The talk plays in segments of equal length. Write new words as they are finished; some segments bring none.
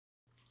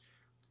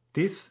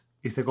This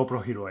is the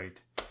GoPro Hero 8.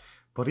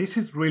 But is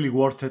it really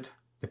worth it,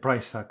 the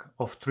price tag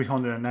of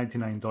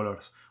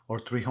 $399 or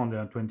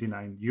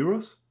 329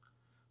 euros?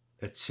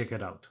 Let's check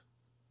it out.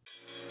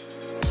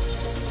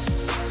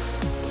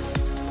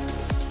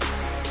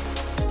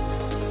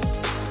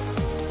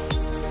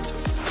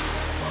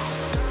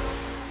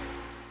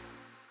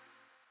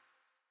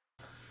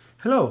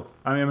 Hello,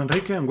 I'm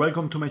Enrique and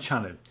welcome to my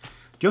channel.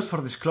 Just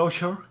for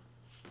disclosure,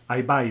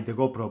 I buy the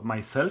GoPro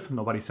myself,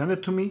 nobody sent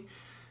it to me,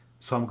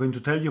 so I'm going to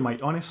tell you my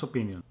honest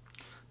opinion.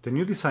 The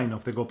new design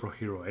of the GoPro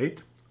Hero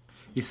 8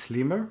 is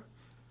slimmer,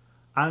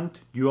 and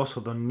you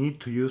also don't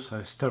need to use an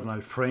external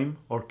frame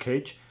or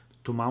cage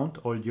to mount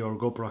all your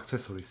GoPro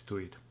accessories to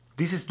it.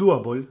 This is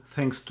doable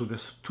thanks to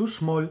the two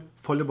small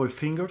foldable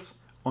fingers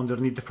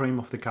underneath the frame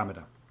of the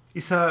camera.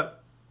 It's a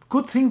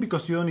good thing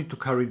because you don't need to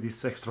carry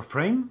this extra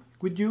frame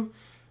with you,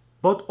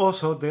 but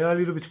also they are a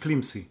little bit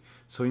flimsy,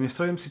 so in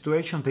extreme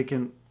situations they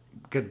can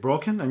get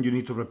broken and you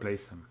need to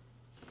replace them.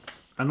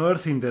 Another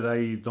thing that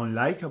I don't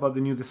like about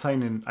the new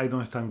design, and I don't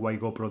understand why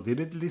GoPro did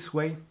it this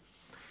way,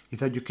 is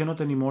that you cannot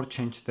anymore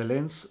change the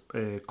lens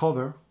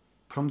cover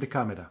from the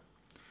camera.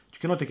 You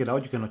cannot take it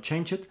out, you cannot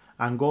change it,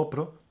 and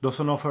GoPro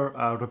doesn't offer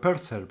a repair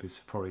service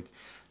for it.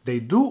 They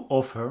do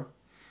offer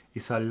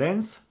is a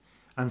lens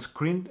and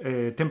screen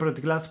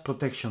tempered glass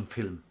protection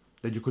film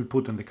that you could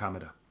put on the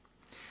camera.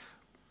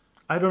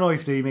 I don't know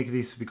if they make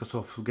this because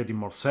of getting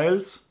more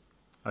sales,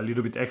 a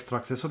little bit extra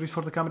accessories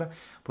for the camera,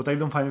 but I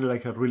don't find it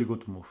like a really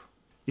good move.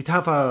 It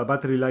has a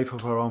battery life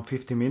of around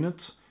 50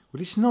 minutes,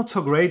 which is not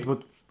so great,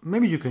 but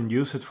maybe you can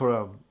use it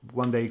for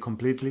one day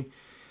completely.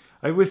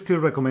 I will still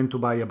recommend to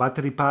buy a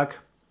battery pack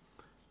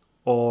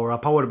or a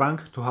power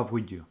bank to have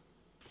with you.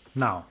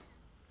 Now,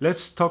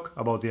 let's talk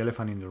about the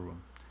elephant in the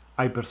room.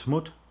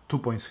 Hypersmooth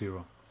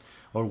 2.0,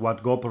 or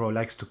what GoPro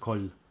likes to call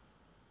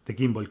the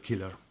gimbal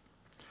killer.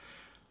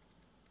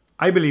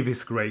 I believe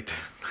it's great.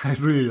 I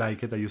really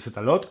like it. I use it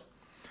a lot.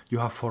 You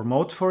have 4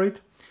 modes for it: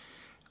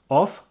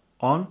 off,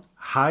 on,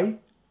 high,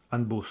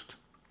 and boost.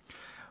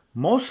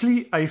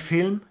 Mostly I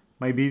film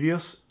my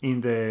videos in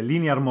the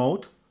linear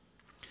mode,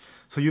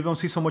 so you don't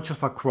see so much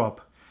of a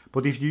crop.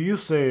 But if you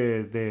use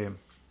the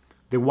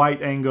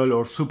wide angle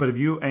or super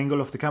view angle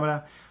of the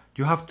camera,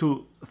 you have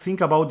to think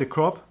about the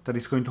crop that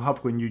it's going to have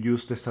when you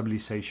use the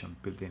stabilization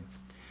built in.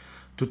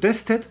 To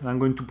test it, I'm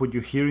going to put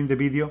you here in the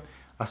video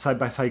a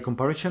side-by-side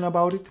comparison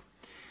about it.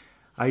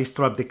 I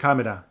strapped the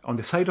camera on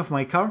the side of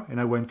my car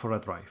and I went for a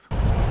drive.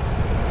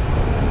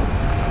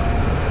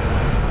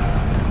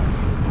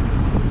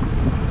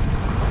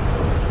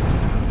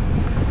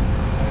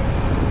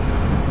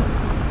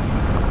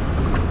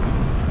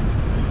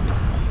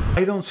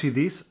 I don't see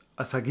this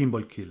as a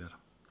gimbal killer,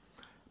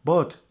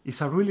 but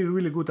it's a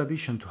really good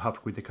addition to have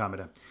with the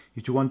camera.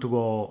 If you want to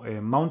go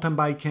mountain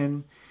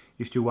biking,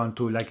 if you want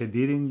to, like I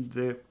did in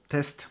the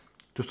test,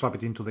 to strap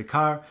it into the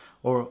car,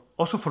 or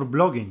also for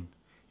vlogging,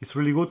 it's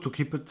really good to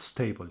keep it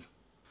stable.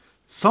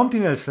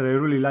 Something else that I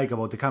really like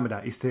about the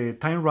camera is the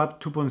Time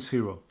Wrap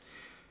 2.0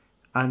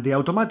 and the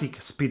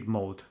automatic speed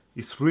mode.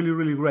 It's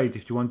really great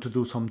if you want to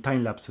do some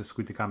time lapses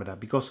with the camera,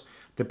 because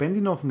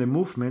depending on the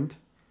movement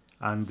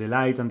and the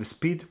light and the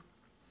speed,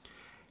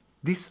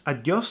 this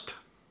adjusts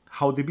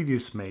how the video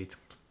is made.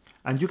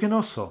 And you can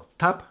also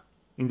tap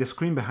in the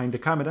screen behind the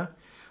camera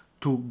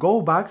to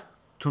go back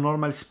to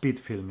normal speed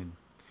filming,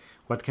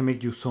 what can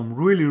make you some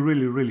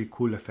really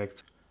cool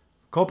effects.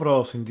 GoPro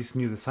also, in this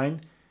new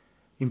design,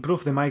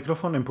 improved the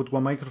microphone and put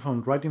one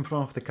microphone right in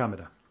front of the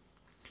camera,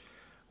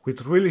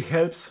 which really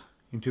helps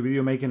into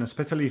video making,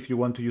 especially if you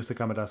want to use the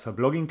camera as a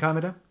vlogging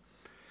camera.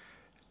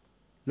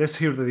 Let's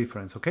hear the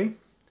difference, okay?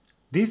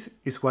 This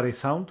is what I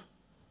sound.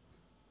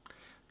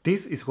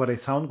 This is what I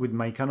sound with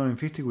my Canon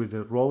M50 with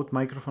the Rode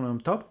microphone on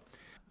top,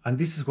 and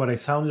this is what I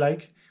sound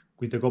like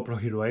with the GoPro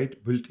Hero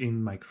 8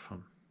 built-in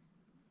microphone.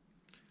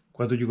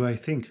 What do you guys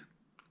think?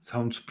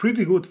 Sounds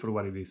pretty good for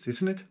what it is,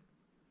 isn't it?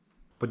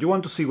 But you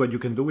want to see what you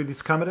can do with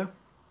this camera?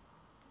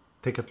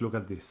 Take a look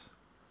at this.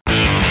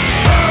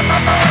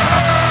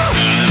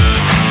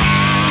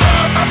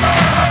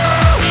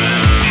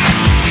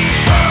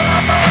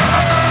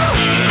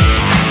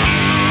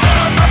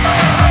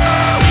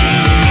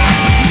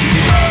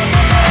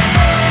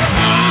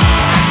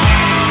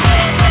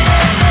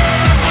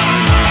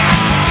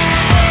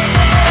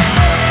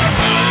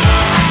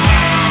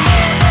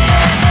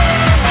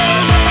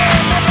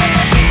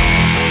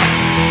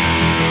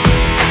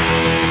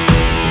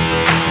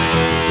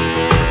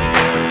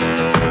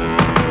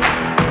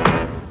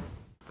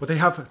 But I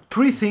have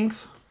 3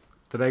 things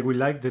that I would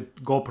like the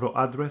GoPro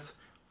address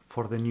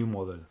for the new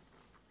model.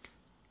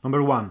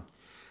 Number 1,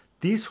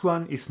 this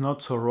one is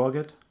not so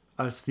rugged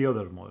as the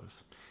other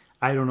models.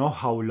 I don't know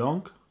how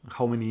long,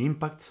 how many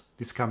impacts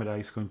this camera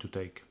is going to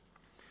take.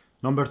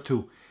 Number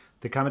 2,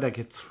 the camera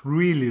gets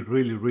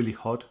really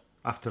hot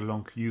after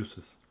long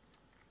uses.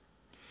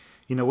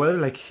 In a weather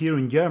like here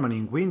in Germany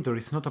in winter,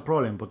 it's not a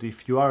problem, but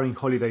if you are in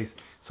holidays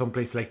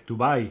someplace like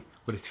Dubai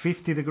where it's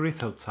 50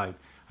 degrees outside,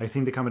 I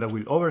think the camera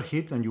will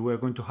overheat and you are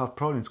going to have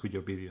problems with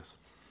your videos.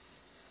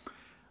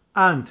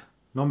 And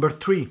number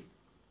 3,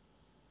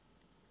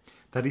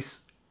 that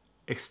is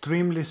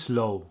extremely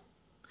slow.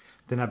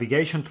 The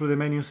navigation through the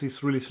menus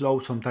is really slow,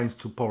 sometimes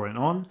to power it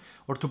on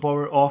or to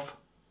power off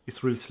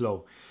is really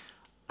slow.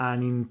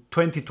 And in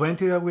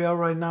 2020 that we are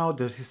right now,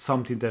 this is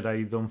something that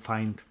I don't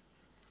find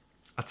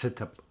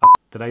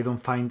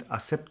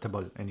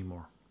acceptable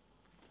anymore.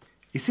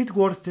 Is it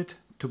worth it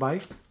to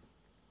buy?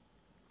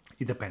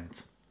 It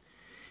depends.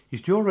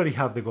 If you already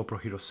have the GoPro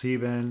Hero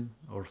 7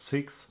 or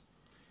 6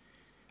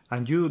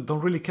 and you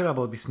don't really care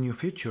about these new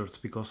features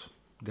because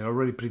they're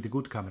already pretty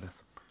good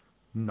cameras,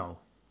 no,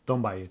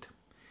 don't buy it.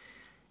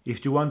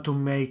 If you want to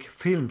make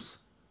films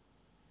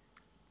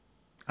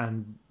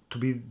and to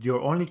be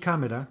your only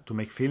camera to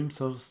make films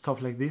or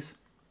stuff like this,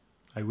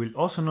 I will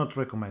also not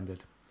recommend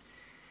it.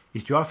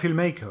 If you are a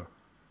filmmaker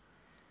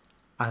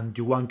and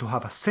you want to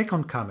have a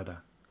second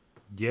camera,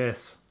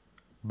 yes,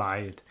 buy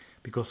it,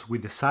 because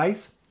with the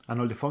size and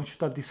all the functions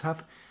that this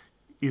have,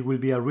 it will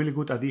be a really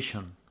good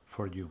addition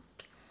for you.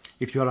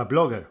 If you are a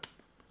blogger,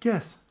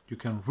 yes, you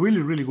can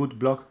really good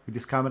blog with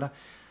this camera.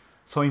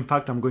 So in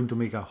fact, I'm going to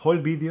make a whole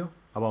video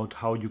about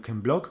how you can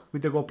blog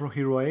with the GoPro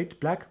Hero 8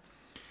 Black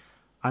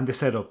and the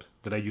setup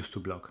that I used to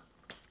blog.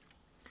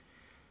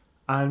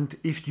 And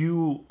if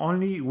you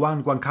only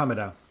want one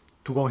camera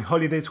to go on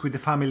holidays with the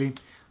family,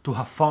 to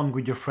have fun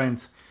with your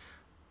friends,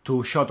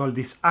 to shot all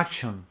these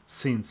action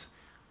scenes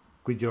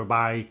with your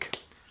bike,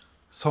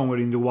 somewhere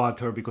in the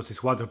water because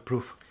it's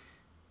waterproof,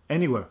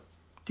 anywhere,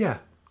 yeah,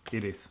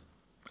 it is.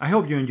 I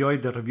hope you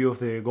enjoyed the review of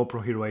the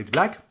GoPro Hero 8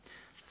 Black.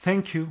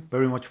 Thank you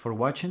very much for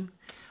watching,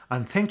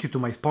 and thank you to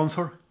my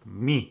sponsor,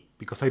 me,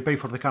 because I pay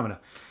for the camera.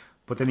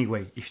 But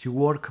anyway, if you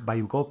work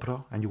by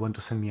GoPro and you want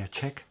to send me a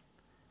check,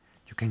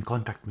 you can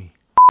contact me.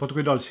 But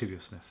with all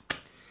seriousness,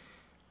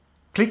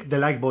 click the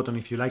like button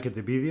if you liked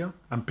the video,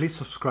 and please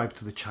subscribe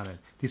to the channel.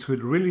 This will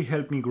really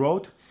help me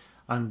grow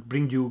and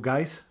bring you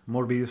guys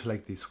more videos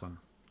like this one.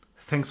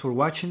 Thanks for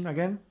watching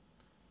again,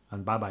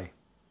 and bye bye.